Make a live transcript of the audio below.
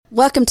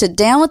Welcome to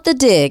Down with the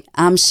Dig.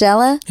 I'm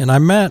Shella. And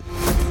I'm Matt.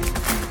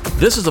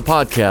 This is a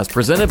podcast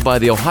presented by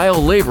the Ohio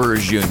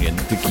Laborers Union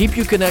to keep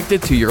you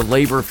connected to your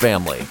labor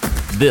family.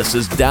 This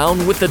is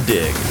Down with the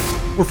Dig.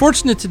 We're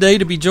fortunate today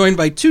to be joined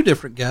by two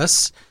different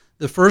guests.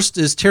 The first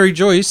is Terry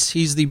Joyce.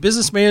 He's the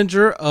business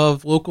manager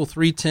of Local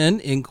 310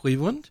 in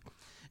Cleveland,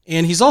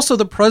 and he's also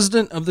the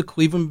president of the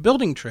Cleveland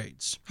Building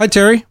Trades. Hi,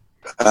 Terry.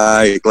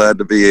 Hi, glad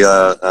to be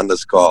on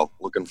this call.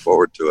 Looking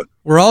forward to it.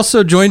 We're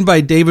also joined by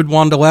David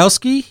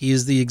Wondolowski. He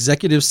is the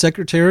executive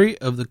secretary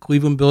of the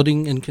Cleveland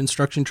Building and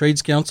Construction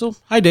Trades Council.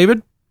 Hi,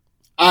 David.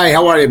 Hi,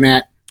 how are you,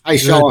 Matt? Hi,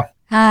 Shella.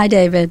 Hi,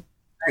 David.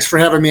 Thanks for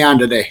having me on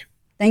today.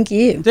 Thank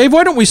you. Dave,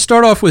 why don't we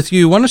start off with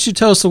you? Why don't you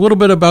tell us a little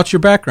bit about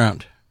your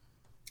background?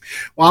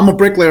 Well, I'm a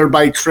bricklayer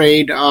by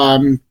trade.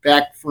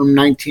 Back from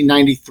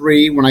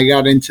 1993 when I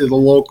got into the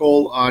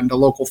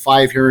Local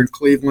 5 here in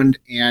Cleveland,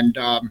 and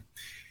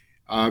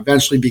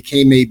eventually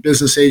became a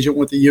business agent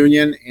with the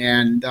union,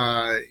 and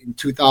in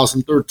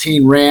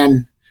 2013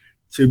 ran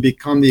to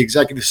become the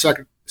executive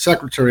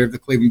secretary of the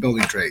Cleveland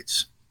Building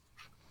Trades.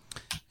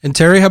 And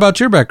Terry, how about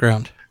your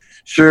background?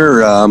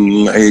 Sure.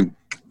 I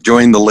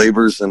joined the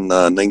Laborers in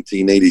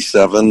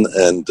 1987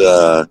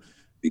 and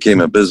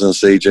became a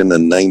business agent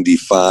in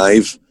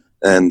 95.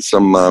 And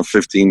some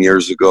 15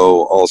 years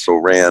ago also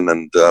ran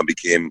and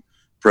became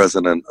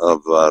president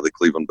of the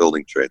Cleveland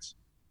Building Trades.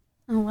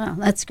 Oh, wow.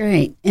 That's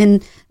great.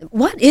 And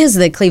what is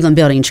the Cleveland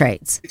Building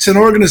Trades? It's an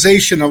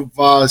organization of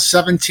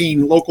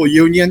 17 local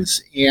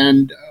unions,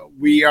 and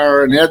we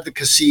are an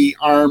advocacy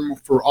arm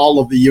for all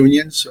of the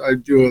unions. I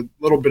do a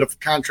little bit of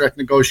contract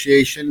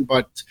negotiation,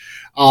 but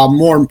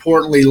more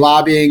importantly,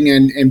 lobbying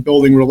and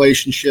building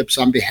relationships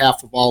on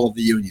behalf of all of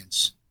the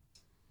unions.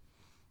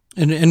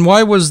 And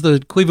why was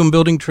the Cleveland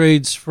Building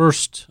Trades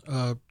first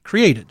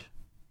created?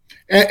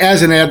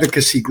 As an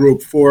advocacy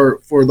group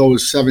for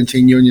those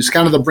 17 unions,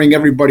 kind of to bring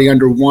everybody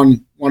under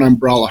one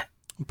umbrella.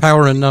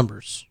 Power in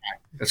numbers.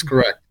 That's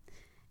correct.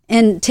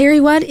 And Terry,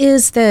 what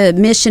is the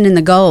mission and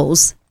the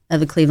goals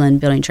of the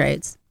Cleveland Building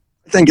Trades?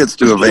 I think it's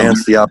to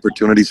advance the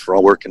opportunities for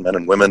all working men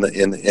and women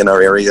in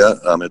our area.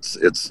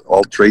 It's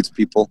all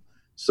tradespeople.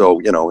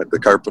 So, the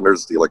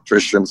carpenters, the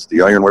electricians,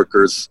 the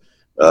ironworkers,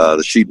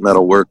 the sheet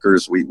metal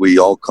workers, we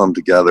all come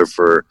together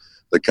for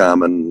the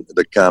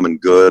common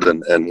good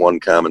and one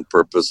common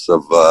purpose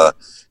of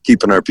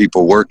keeping our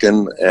people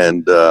working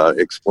and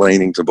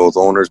explaining to both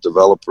owners,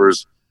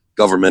 developers,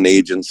 government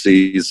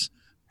agencies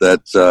that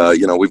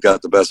we've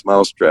got the best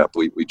mousetrap.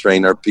 We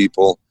train our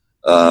people.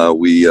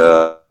 We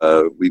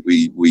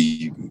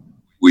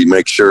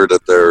make sure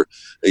that their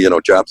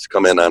jobs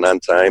come in on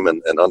time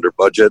and under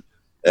budget,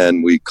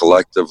 and we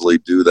collectively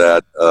do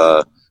that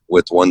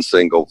with one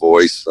single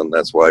voice, and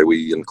that's why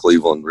we in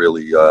Cleveland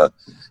really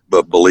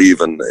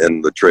believe in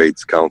the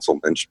Trades Council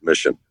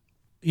mission.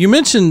 You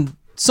mentioned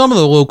some of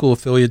the local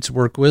affiliates you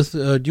work with.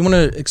 Do you want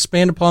to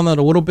expand upon that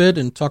a little bit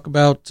and talk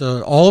about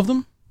all of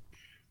them?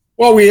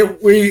 Well, we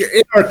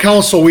in our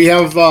council, we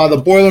have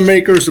the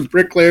Boilermakers, the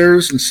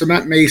bricklayers and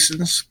cement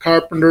masons,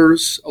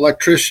 carpenters,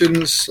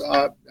 electricians,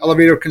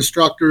 elevator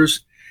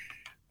constructors,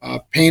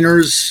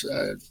 painters,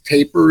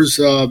 tapers,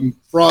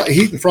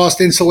 heat and frost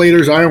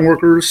insulators,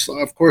 ironworkers,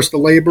 of course, the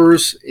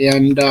laborers,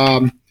 and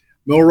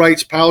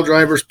millwrights, pile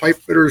drivers, pipe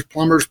fitters,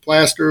 plumbers,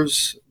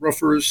 plasters,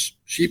 roofers,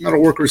 sheet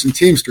metal workers, and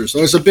teamsters. So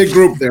there's a big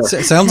group there.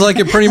 Sounds like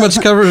it pretty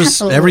much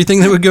covers everything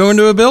that would go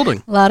into a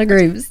building. A lot of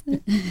groups.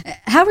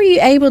 How were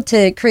you able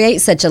to create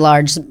such a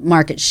large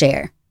market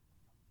share?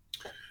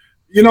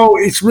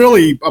 It's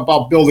really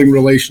about building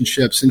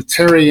relationships, and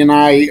Terry and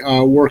I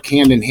work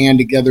hand in hand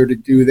together to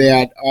do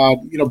that.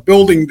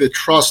 Building the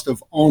trust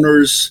of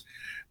owners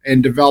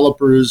and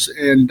developers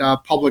and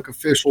public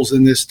officials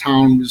in this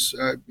town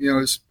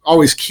is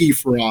always key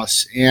for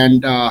us.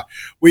 And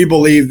we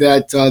believe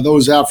that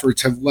those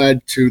efforts have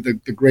led to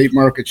the great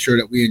market share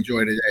that we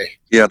enjoy today.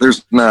 Yeah,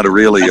 there's not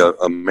really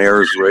a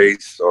mayor's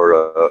race or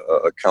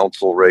a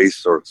council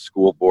race or a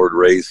school board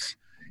race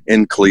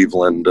in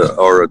Cleveland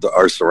or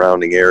our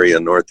surrounding area,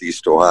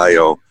 Northeast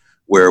Ohio,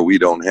 where we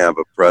don't have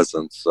a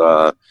presence.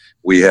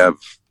 We have,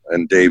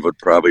 and Dave would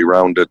probably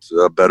round it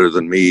better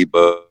than me,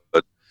 but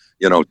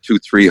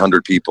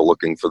 200-300 people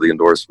looking for the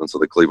endorsements of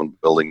the Cleveland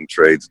Building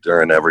Trades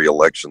during every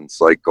election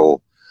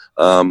cycle.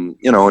 And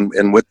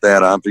with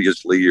that,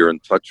 obviously, you're in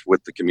touch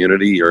with the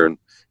community, you're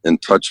in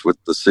touch with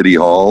the city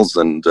halls,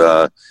 and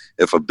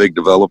if a big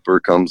developer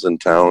comes in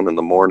town in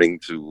the morning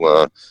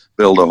to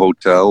build a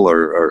hotel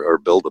or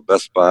build a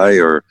Best Buy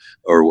or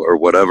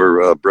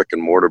whatever brick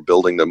and mortar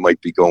building that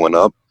might be going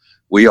up,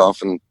 we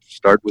often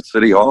start with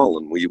City Hall,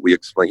 and we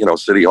explain,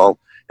 City Hall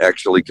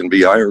actually can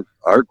be our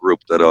group,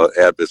 that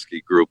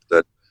advocacy group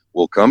that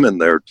will come in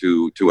there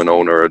to an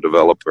owner or a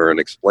developer and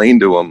explain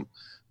to them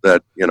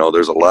that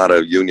there's a lot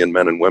of union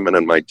men and women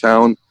in my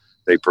town.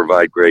 They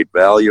provide great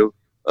value.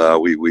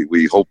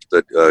 We hope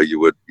that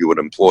you would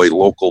employ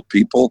local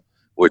people,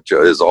 which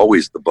is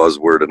always the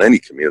buzzword in any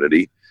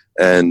community.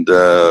 And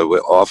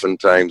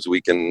oftentimes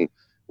we can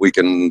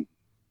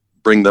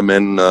bring them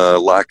in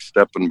lock,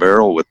 step, and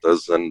barrel with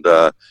us, and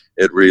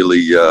it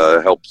really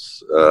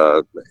helps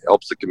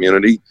the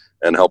community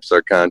and helps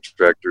our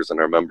contractors and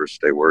our members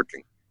stay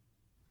working.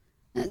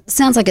 It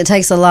sounds like it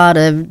takes a lot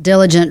of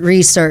diligent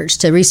research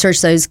to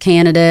research those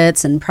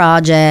candidates and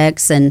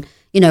projects and,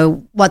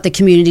 what the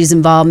community's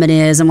involvement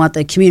is and what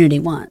the community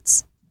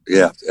wants.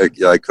 Yeah,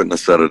 I couldn't have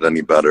said it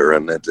any better.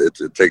 And it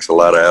takes a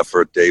lot of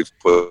effort. Dave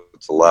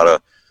puts a lot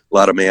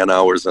of man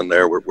hours in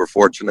there. We're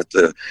fortunate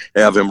to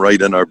have him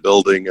right in our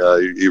building.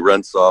 He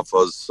rents off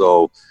us,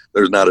 so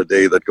there's not a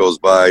day that goes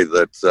by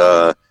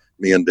that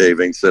me and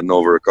Dave ain't sitting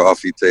over a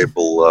coffee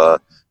table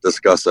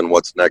discussing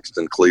what's next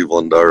in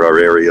Cleveland. Our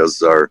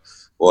areas are,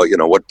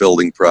 what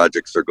building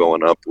projects are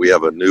going up. We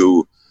have a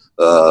new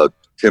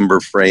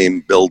timber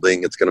frame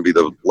building. It's going to be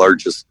the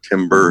largest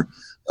timber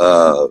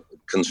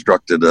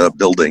constructed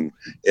building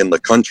in the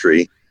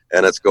country,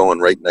 and it's going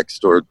right next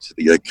door to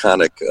the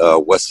iconic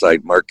West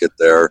Side Market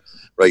there,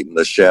 right in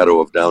the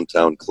shadow of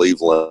downtown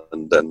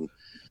Cleveland. And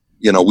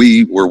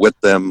we were with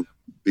them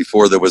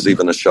before there was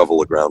even a shovel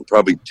in the ground.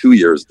 Probably 2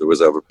 years there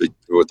was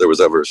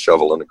ever a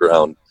shovel in the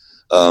ground.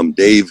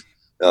 Dave,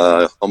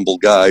 humble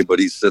guy, but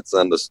he sits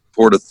on the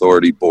Port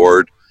Authority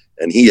board,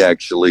 and he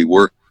actually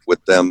worked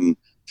with them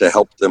to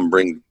help them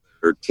bring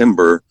their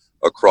timber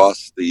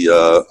across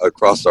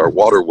our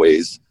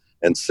waterways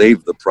and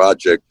save the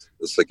project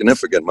a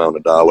significant amount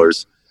of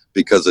dollars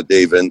because of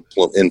Dave's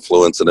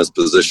influence and his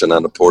position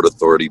on the Port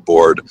Authority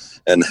board,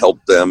 and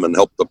help them and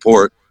help the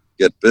port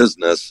get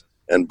business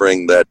and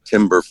bring that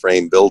timber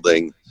frame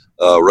building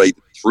right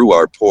through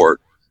our port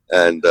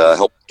and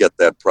help get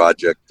that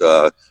project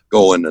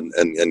going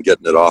and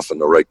getting it off in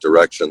the right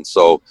direction.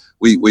 So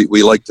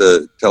we like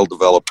to tell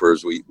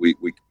developers we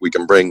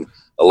can bring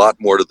a lot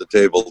more to the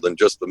table than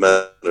just the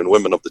men and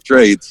women of the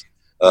trades.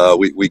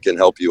 We can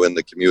help you in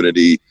the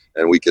community,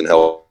 and we can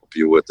help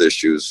you with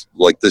issues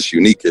like this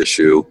unique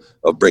issue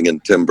of bringing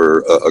timber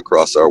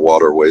across our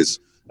waterways.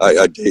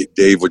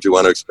 Dave, would you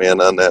want to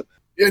expand on that?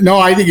 No,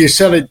 I think you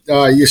said it.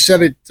 You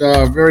said it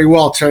very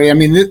well, Terry. I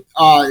mean,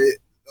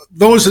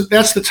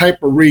 that's the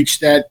type of reach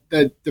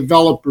that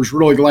developers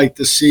really like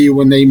to see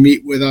when they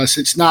meet with us.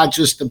 It's not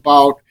just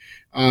about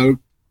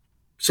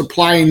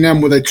supplying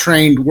them with a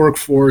trained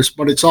workforce,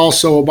 but it's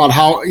also about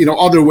how,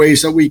 other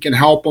ways that we can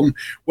help them,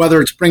 whether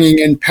it's bringing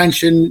in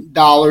pension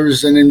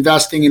dollars and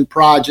investing in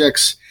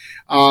projects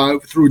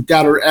through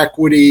debt or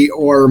equity,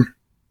 or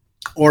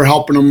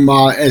helping them,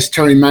 as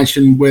Terry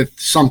mentioned, with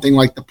something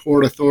like the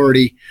Port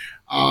Authority.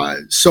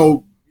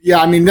 So yeah,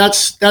 I mean,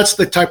 that's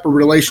the type of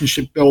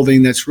relationship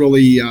building that's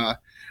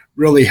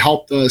really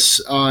helped us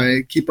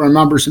keep our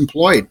members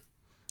employed.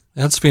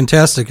 That's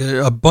fantastic.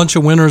 A bunch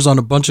of winners on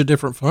a bunch of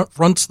different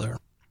fronts there.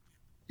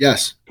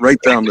 Yes. Right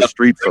down the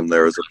street from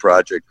there is a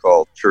project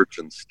called Church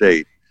and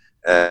State,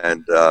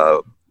 and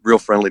real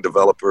friendly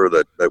developer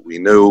that we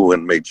knew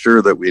and made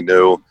sure that we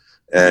knew.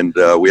 And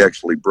we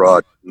actually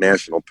brought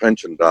national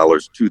pension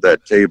dollars to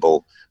that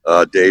table.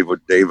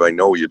 Dave, I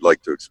know you'd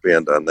like to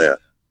expand on that.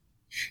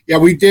 Yeah,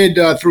 we did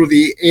through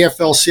the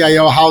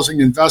AFL-CIO Housing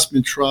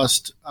Investment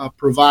Trust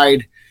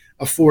provide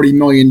a $40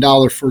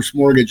 million first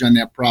mortgage on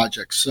that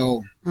project.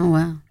 So, oh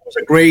wow, it was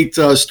a great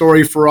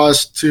story for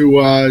us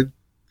to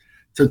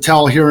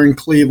tell here in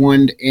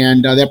Cleveland,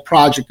 and that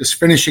project is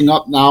finishing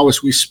up now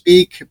as we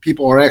speak.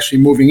 People are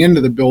actually moving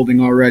into the building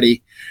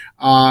already,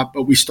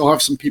 but we still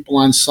have some people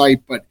on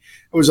site. But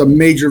it was a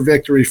major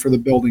victory for the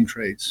building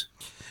trades.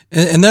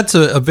 And that's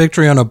a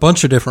victory on a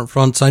bunch of different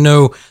fronts. I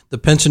know the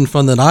pension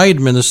fund that I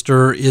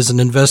administer is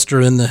an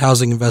investor in the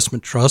Housing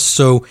Investment Trust,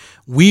 so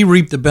we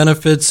reap the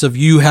benefits of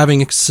you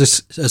having a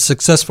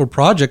successful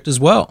project as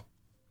well.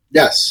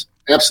 Yes,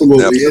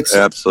 absolutely.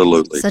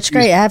 Absolutely. Such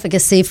great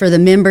advocacy for the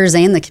members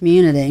and the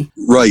community.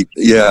 Right.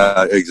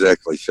 Yeah,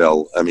 exactly,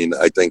 Shell. I mean,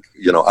 I think,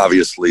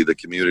 obviously the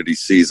community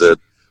sees it,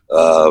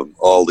 and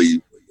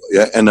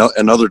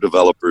other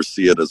developers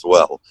see it as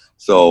well.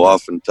 So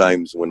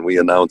oftentimes when we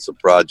announce a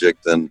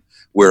project and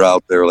we're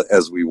out there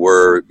as we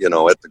were, at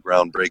the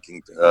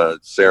groundbreaking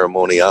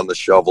ceremony on the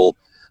shovel,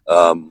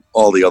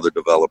 all the other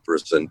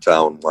developers in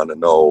town want to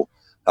know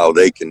how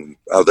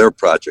their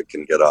project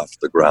can get off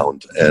the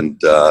ground. And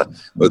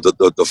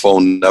the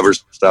phone never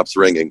stops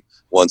ringing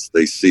once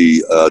they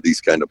see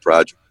these kind of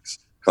projects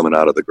coming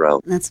out of the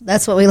ground.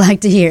 That's what we like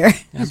to hear.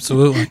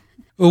 Absolutely.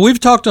 Well,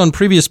 we've talked on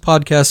previous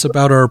podcasts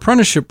about our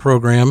apprenticeship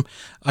program.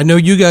 I know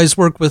you guys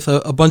work with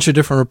a bunch of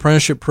different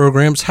apprenticeship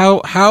programs.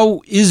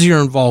 How is your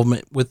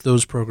involvement with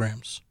those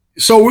programs?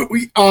 So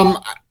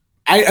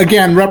I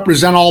again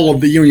represent all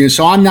of the unions,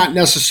 so I'm not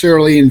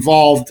necessarily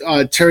involved.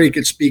 Terry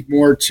could speak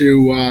more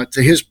to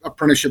his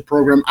apprenticeship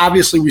program.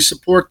 Obviously, we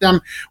support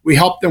them. We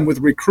help them with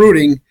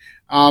recruiting,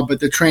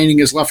 but the training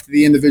is left to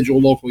the individual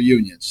local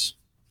unions.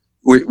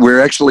 We're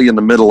actually in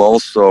the middle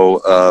also.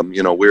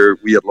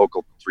 We at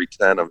Local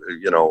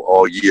 310,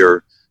 all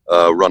year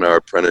run our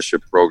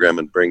apprenticeship program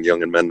and bring young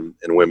men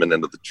and women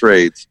into the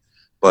trades.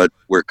 But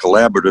we're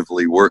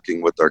collaboratively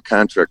working with our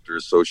Contractor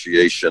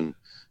Association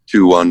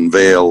to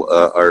unveil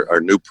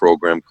our new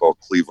program called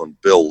Cleveland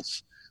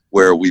Builds.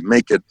 where we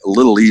make it a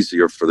little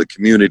easier for the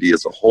community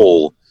as a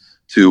whole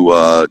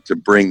to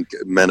bring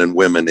men and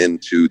women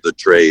into the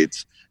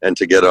trades and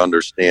to get to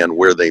understand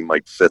where they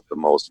might fit the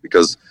most.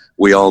 Because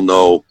we all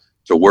know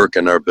to work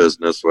in our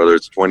business, whether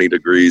it's 20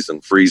 degrees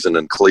and freezing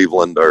in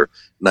Cleveland or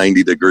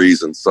 90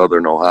 degrees in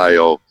Southern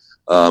Ohio,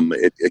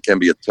 it can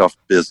be a tough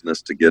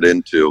business to get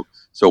into.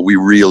 So we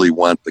really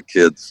want the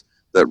kids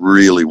that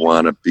really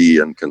want to be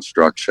in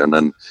construction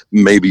and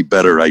maybe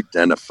better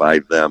identify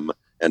them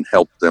and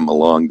help them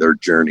along their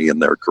journey in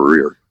their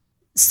career.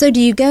 So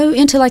do you go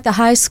into like the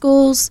high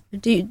schools?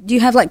 Do you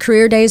have like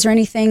career days or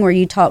anything where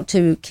you talk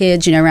to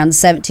kids, around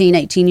 17,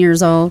 18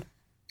 years old?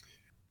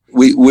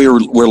 We're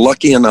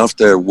lucky enough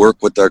to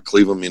work with our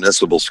Cleveland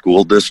Municipal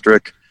School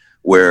District,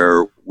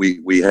 where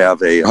we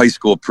have a high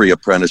school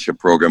pre-apprenticeship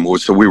program.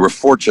 So we were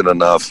fortunate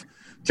enough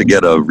to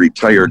get a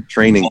retired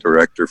training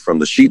director from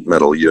the Sheet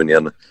Metal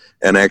Union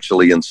and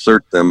actually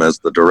insert them as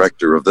the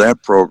director of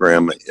that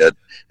program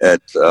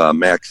at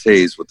Max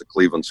Hayes with the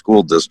Cleveland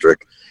School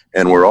District.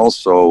 And we're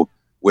also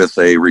with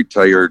a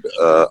retired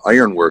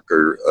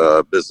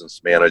ironworker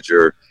business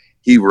manager.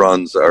 He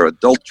runs our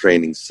adult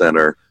training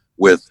center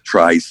with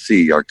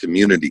Tri-C, our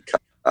community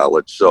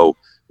college. So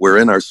we're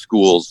in our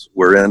schools,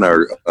 we're in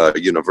our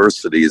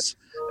universities,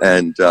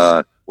 and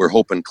we're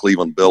hoping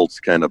Cleveland Builds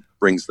kind of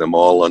brings them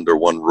all under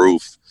one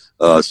roof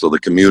so the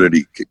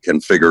community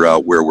can figure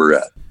out where we're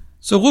at.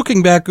 So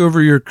looking back over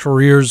your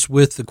careers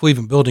with the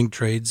Cleveland Building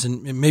Trades,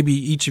 and maybe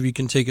each of you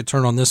can take a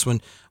turn on this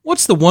one,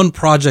 what's the one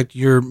project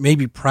you're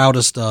maybe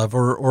proudest of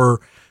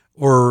or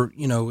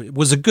it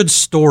was a good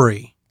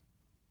story?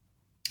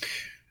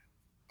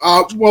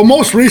 Well,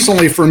 most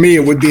recently for me,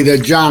 it would be the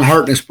John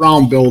Hartness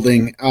Brown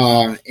building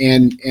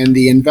and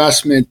the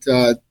investment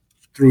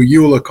through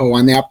Ulico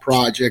on that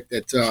project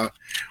that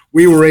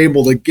we were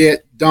able to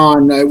get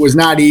done. It was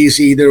not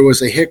easy. There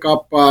was a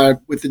hiccup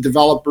with the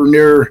developer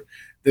near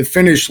the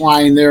finish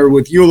line there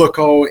with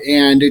Ulico,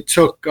 and it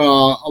took a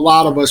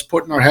lot of us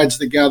putting our heads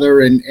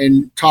together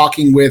and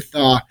talking with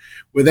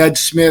Ed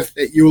Smith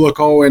at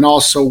Ulico and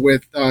also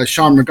with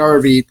Sean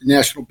McGarvey, the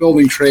National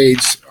Building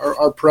Trades,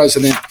 our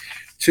president,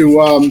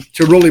 to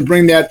really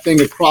bring that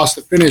thing across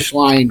the finish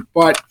line.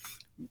 But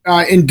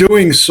in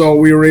doing so,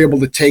 we were able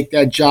to take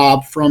that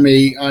job from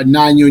a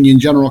non-union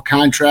general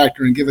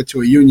contractor and give it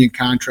to a union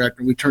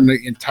contractor. We turned the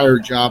entire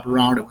job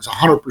around. It was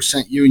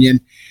 100%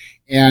 union.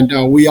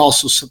 And we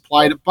also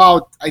supplied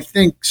about, I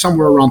think,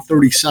 somewhere around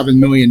 $37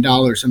 million in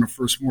the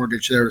first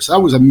mortgage there. So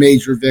that was a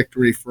major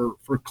victory for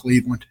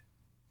Cleveland.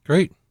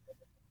 Great.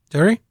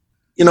 Terry?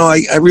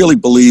 I really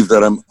believe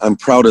that I'm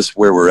proudest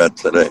where we're at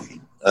today.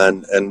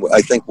 And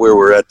I think where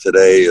we're at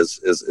today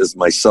is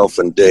myself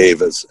and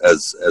Dave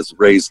has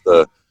raised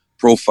the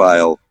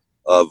profile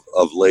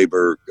of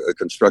labor,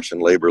 construction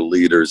labor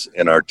leaders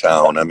in our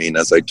town. I mean,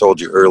 as I told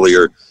you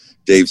earlier,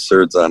 Dave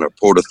serves on our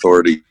Port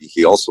Authority.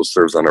 He also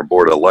serves on our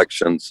Board of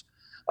Elections.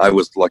 I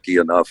was lucky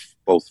enough,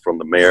 both from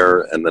the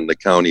mayor and then the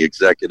county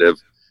executive,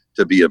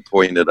 to be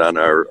appointed on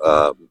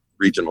our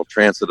Regional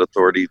Transit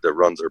Authority that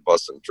runs our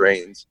bus and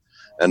trains,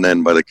 and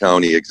then by the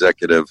county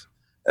executive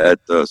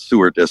at the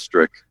sewer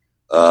district,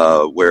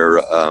 where,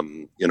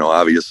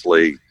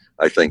 obviously,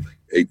 I think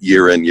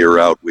year in, year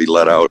out, we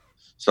let out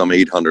some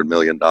 $800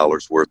 million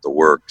worth of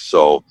work.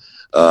 So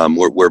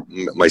we're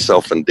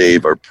myself and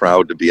Dave are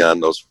proud to be on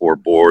those four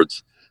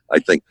boards. I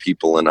think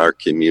people in our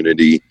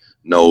community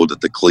know that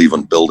the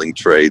Cleveland Building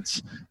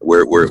Trades,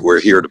 we're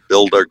here to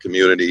build our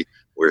community.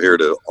 We're here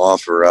to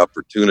offer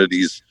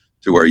opportunities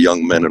to our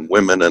young men and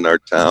women in our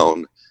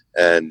town.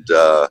 And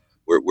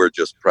we're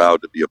just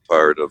proud to be a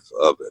part of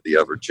the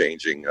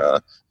ever-changing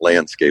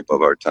landscape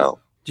of our town.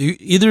 Do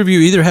either of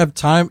you ever have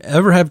time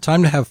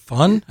to have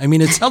fun? I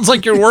mean, it sounds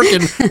like you're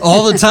working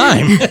all the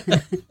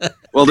time.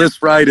 Well, this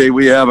Friday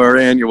we have our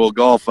annual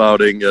golf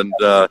outing, and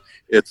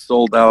it's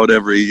sold out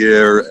every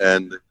year,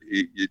 and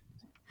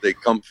they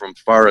come from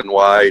far and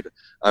wide.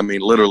 I mean,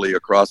 literally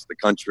across the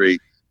country.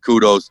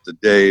 Kudos to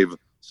Dave.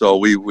 So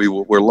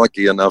we're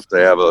lucky enough to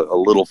have a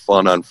little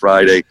fun on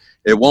Friday.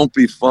 It won't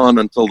be fun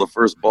until the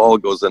first ball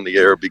goes in the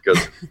air because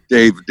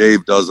Dave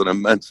does an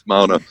immense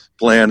amount of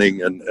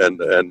planning and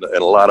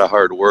a lot of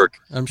hard work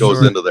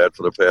goes into that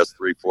for the past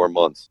 3-4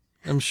 months.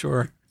 I'm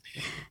sure.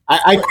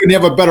 I couldn't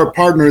have a better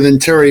partner than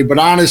Terry, but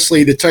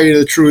honestly, to tell you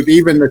the truth,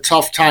 even the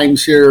tough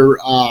times here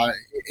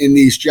in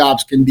these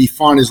jobs can be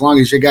fun as long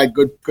as you got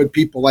good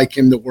people like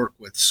him to work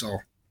with. So.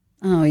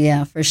 Oh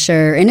yeah, for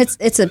sure. And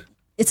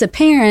it's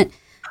apparent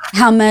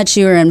how much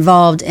you are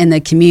involved in the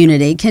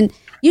community. Can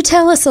you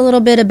tell us a little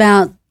bit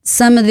about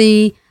some of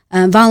the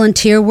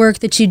volunteer work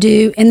that you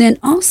do, and then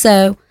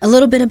also a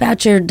little bit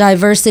about your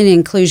diversity and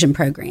inclusion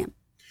program?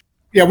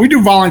 Yeah, we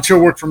do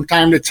volunteer work from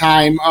time to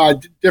time,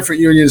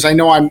 different unions. I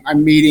know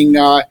I'm meeting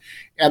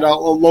at a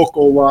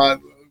local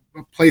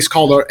place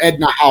called our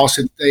Edna House,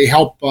 and they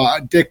help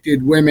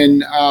addicted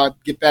women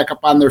get back up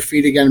on their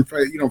feet again,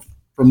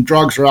 from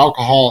drugs or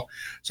alcohol.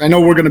 So I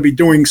know we're going to be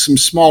doing some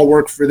small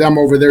work for them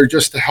over there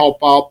just to help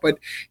out. But,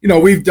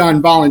 we've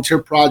done volunteer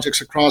projects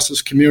across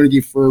this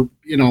community for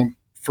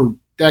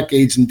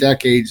decades and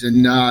decades.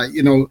 And,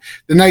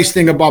 the nice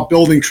thing about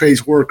building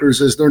trades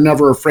workers is they're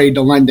never afraid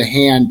to lend a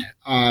hand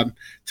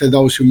to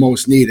those who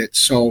most need it.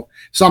 So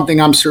something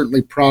I'm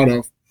certainly proud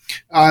of.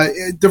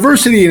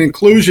 Diversity and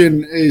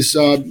inclusion is,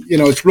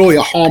 it's really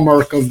a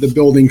hallmark of the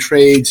building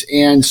trades,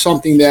 and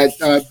something that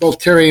both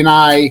Terry and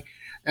I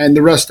and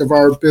the rest of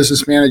our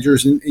business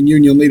managers and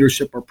union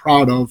leadership are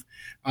proud of.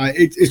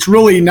 It's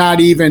really not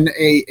even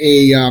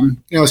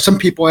some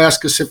people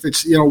ask us if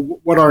it's,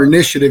 what our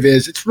initiative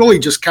is. It's really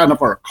just kind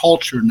of our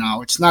culture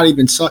now. It's not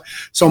even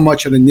so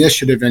much an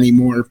initiative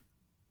anymore.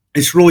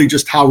 It's really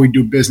just how we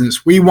do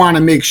business. We want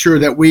to make sure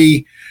that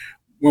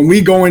when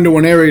we go into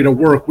an area to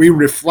work, we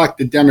reflect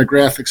the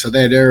demographics of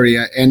that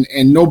area, and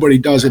nobody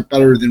does it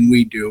better than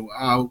we do.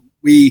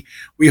 We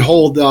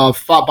hold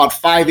about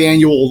 5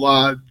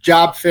 annual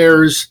job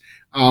fairs.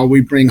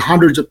 We bring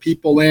hundreds of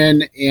people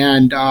in,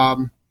 and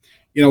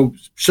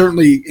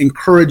certainly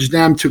encourage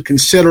them to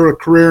consider a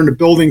career in the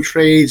building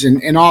trades,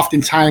 and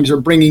oftentimes are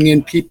bringing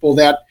in people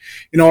that,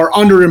 are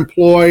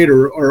underemployed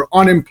or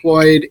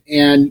unemployed,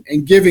 and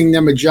giving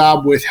them a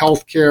job with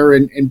health care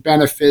and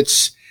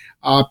benefits,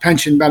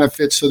 pension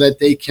benefits, so that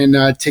they can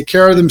take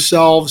care of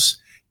themselves,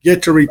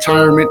 get to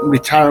retirement, and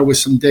retire with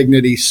some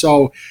dignity.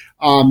 So,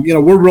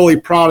 we're really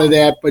proud of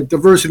that, but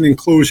diversity and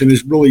inclusion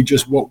is really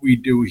just what we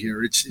do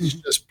here. It's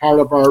just part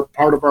of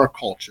our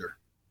culture.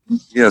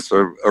 Yes,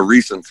 a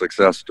recent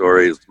success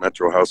story is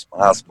Metro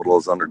Hospital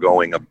is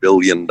undergoing $1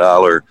 billion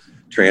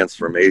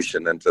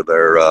transformation into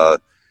their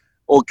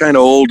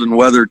old and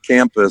weathered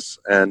campus,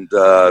 and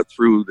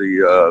through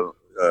the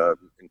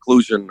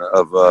inclusion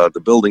of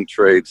the building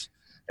trades,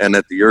 and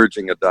at the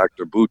urging of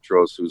Dr.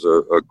 Boutros, who's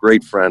a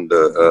great friend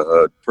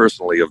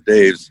personally of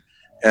Dave's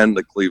and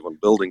the Cleveland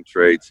building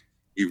trades,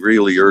 he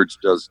really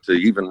urged us to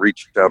even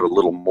reach out a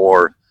little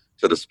more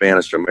to the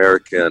Spanish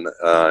American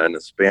and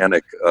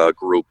Hispanic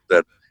group.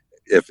 That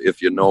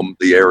if you know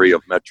the area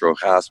of Metro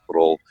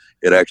Hospital,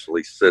 it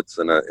actually sits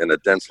in a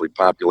densely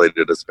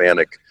populated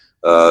Hispanic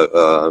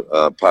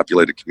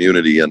populated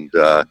community, and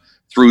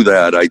through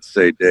that, I'd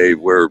say, Dave,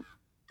 we're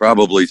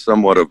probably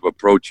somewhat of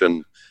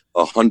approaching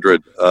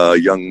 100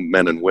 young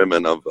men and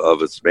women of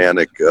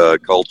Hispanic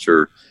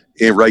culture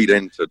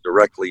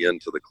directly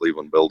into the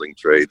Cleveland building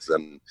trades.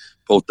 And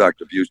both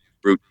Dr.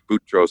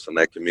 Boutros and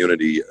that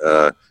community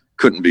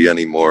couldn't be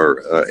any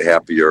more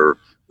happier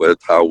with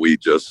how we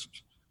just,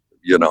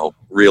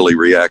 really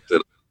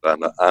reacted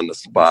on the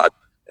spot,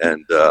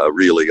 and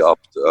really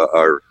upped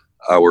our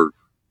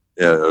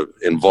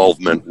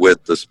involvement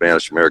with the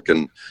Spanish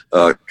American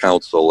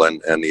Council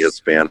and the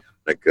Hispanic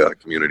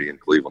community in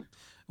Cleveland.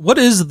 What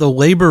is the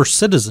Labor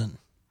Citizen?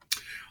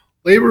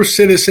 Labor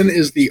Citizen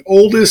is the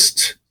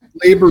oldest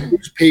labor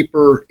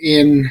newspaper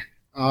in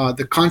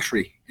the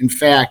country. In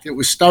fact, it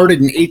was started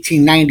in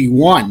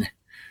 1891,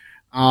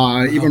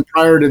 even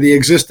prior to the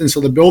existence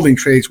of the building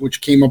trades,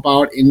 which came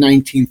about in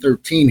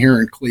 1913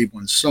 here in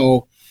Cleveland.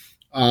 So,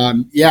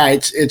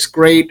 it's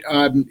great.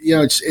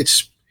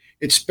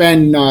 It's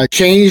been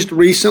changed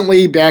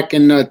recently. Back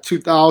in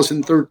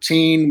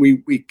 2013,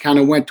 we kind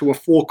of went to a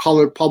full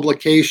color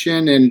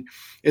publication, and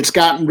it's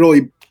gotten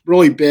really,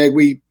 really big.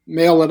 We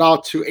mail it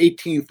out to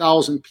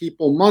 18,000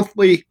 people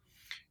monthly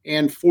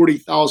and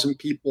 40,000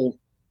 people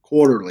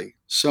quarterly.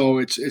 So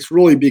it's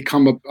really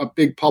become a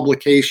big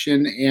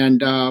publication,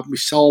 and we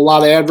sell a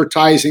lot of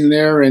advertising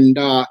there, and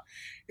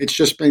it's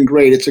just been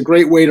great. It's a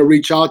great way to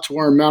reach out to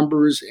our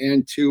members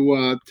and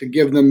to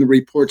give them the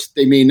reports that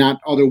they may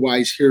not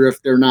otherwise hear if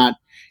they're not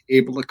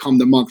able to come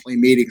to monthly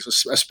meetings,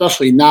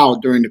 especially now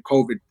during the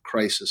COVID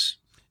crisis.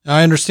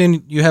 I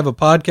understand you have a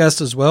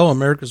podcast as well,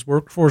 America's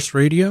Workforce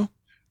Radio.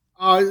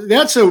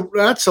 That's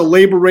a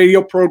labor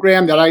radio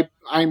program that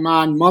I'm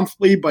on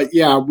monthly, but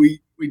yeah,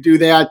 we do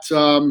that.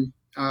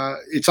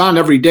 It's on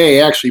every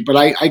day actually, but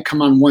I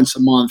come on once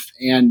a month,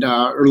 and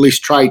or at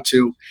least try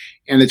to,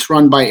 and it's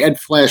run by Ed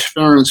Flash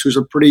Ference, who's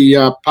a pretty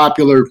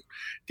popular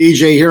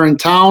DJ here in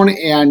town,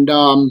 and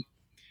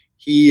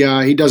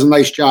he does a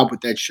nice job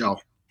with that show.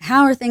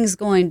 How are things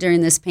going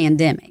during this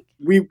pandemic?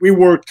 We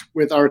worked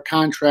with our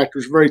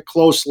contractors very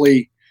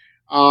closely,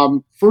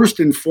 first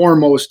and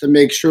foremost, to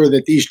make sure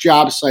that these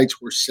job sites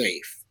were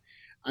safe.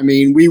 I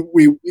mean, we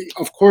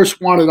of course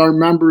wanted our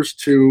members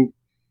to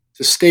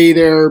stay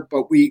there,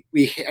 but we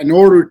in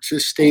order to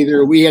stay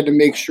there, we had to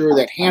make sure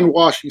that hand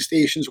washing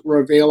stations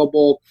were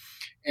available,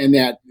 and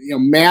that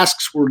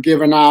masks were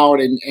given out,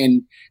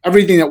 and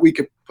everything that we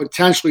could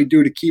potentially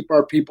do to keep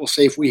our people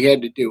safe, we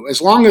had to do.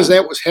 As long as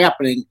that was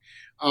happening.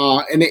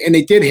 And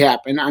it did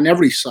happen on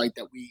every site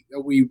that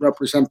we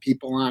represent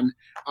people on.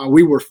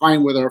 We were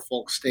fine with our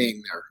folks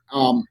staying there.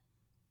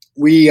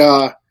 We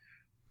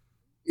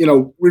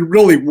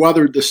really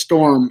weathered the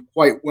storm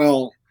quite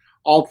well,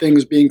 all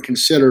things being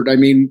considered. I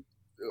mean,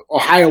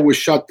 Ohio was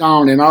shut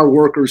down, and our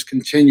workers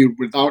continued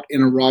without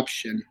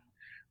interruption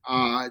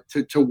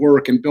to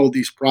work and build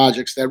these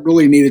projects that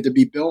really needed to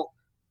be built.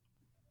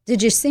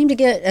 Did you seem to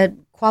get a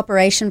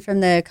cooperation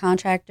from the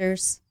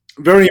contractors?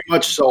 Very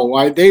much so.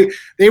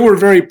 They were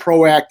very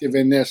proactive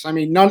in this. I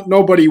mean,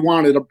 nobody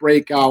wanted a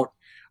breakout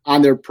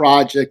on their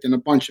project, and a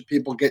bunch of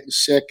people getting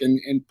sick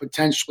and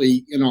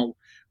potentially,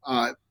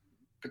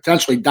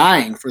 potentially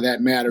dying for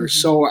that matter.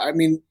 So, I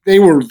mean, they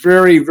were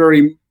very,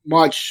 very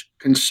much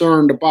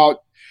concerned about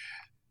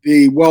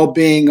the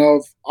well-being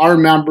of our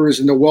members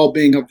and the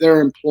well-being of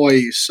their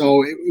employees.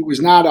 So it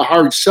was not a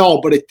hard sell,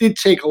 but it did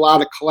take a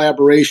lot of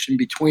collaboration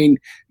between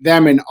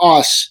them and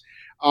us,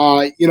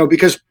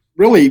 because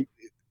really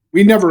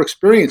we never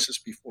experienced this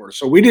before.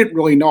 So we didn't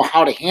really know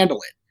how to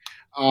handle it.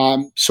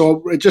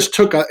 So it just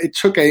took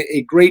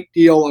a great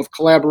deal of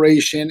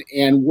collaboration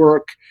and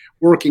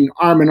working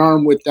arm in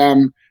arm with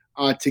them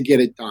to get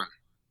it done.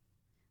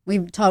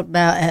 We've talked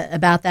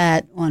about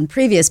that on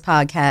previous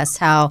podcasts,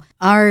 how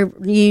our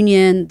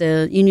union,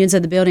 the unions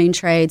of the building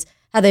trades,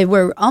 how they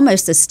were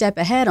almost a step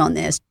ahead on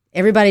this.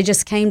 Everybody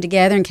just came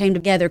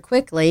together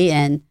quickly,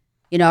 and,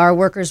 our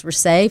workers were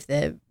safe.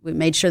 We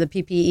made sure the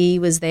PPE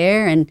was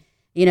there, and,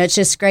 it's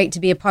just great to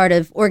be a part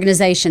of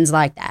organizations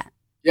like that.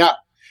 Yeah.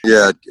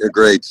 Yeah,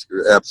 great.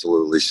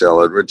 Absolutely,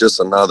 Shella.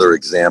 Just another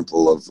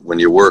example of when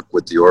you work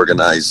with the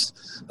organized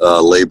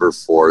labor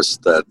force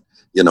that,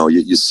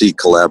 you see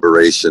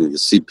collaboration, you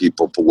see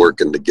people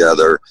working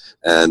together,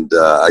 and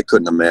I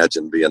couldn't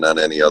imagine being on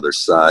any other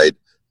side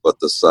but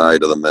the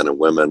side of the men and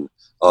women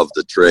of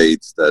the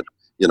trades that,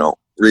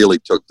 really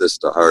took this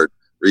to heart,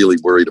 really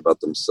worried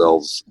about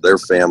themselves, their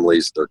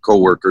families, their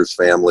coworkers'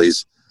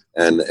 families,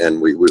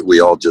 and we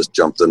all just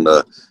jumped in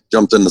the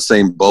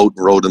same boat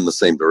and rowed in the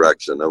same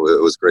direction. It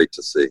was great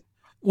to see.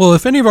 Well,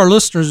 if any of our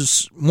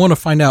listeners want to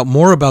find out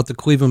more about the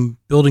Cleveland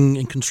Building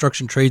and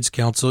Construction Trades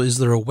Council, is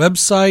there a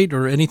website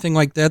or anything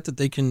like that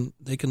they can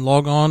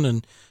log on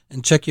and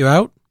check you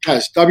out?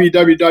 Yes,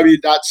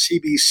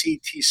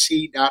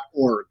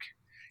 www.cbctc.org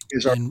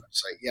is our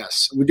website.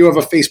 Yes, we do have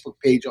a Facebook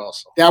page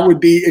also.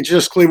 It's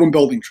just Cleveland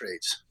Building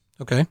Trades.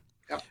 Okay.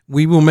 Yep.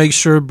 We will make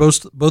sure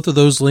both of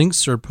those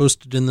links are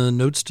posted in the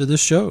notes to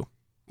this show.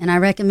 And I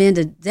recommend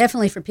it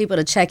definitely for people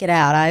to check it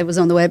out. I was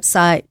on the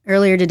website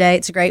earlier today.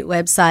 It's a great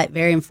website,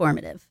 very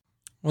informative.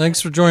 Well,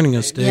 thanks for joining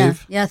us,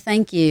 Dave. Yeah,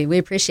 thank you. We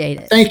appreciate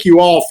it. Thank you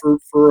all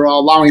for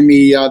allowing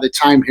me the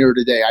time here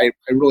today. I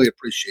really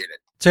appreciate it.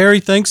 Terry,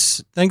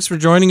 thanks for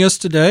joining us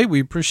today. We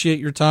appreciate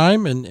your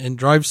time, and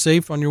drive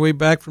safe on your way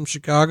back from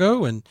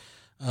Chicago, and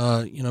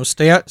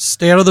stay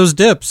out of those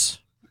dips.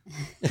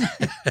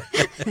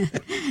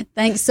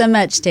 Thanks so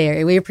much,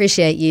 Terry. We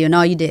appreciate you and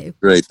all you do.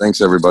 Great.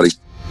 Thanks, everybody.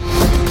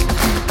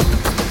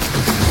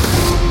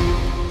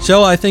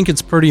 Shella, I think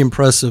it's pretty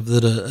impressive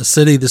that a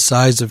city the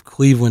size of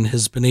Cleveland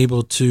has been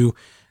able to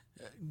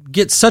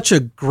get such a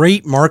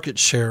great market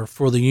share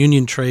for the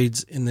union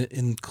trades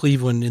in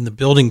Cleveland in the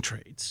building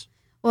trades.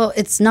 Well,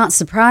 it's not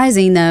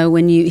surprising, though,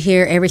 when you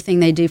hear everything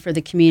they do for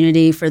the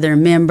community, for their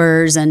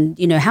members, and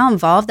how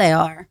involved they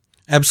are.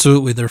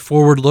 Absolutely. They're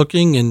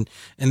forward-looking, and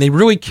they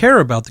really care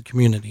about the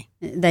community.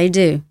 They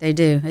do.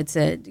 It's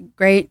a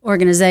great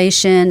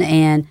organization,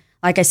 and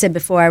like I said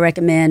before, I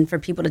recommend for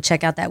people to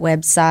check out that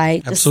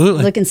website. Absolutely.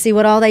 Just look and see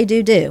what all they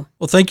do.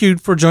 Well, thank you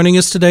for joining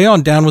us today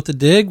on Down with the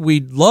Dig.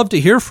 We'd love to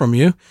hear from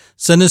you.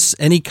 Send us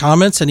any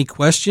comments, any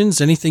questions,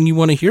 anything you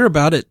want to hear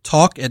about at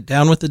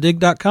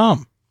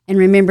talk@downwiththedig.com. And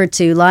remember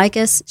to like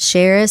us,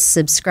 share us,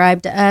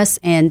 subscribe to us,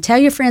 and tell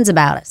your friends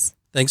about us.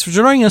 Thanks for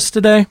joining us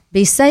today.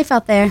 Be safe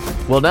out there.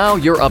 Well, now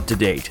you're up to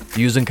date.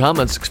 Views and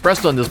comments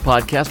expressed on this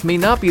podcast may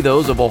not be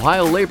those of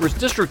Ohio Labor's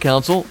District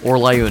Council or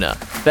LIUNA.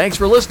 Thanks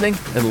for listening,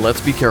 and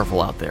let's be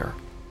careful out there.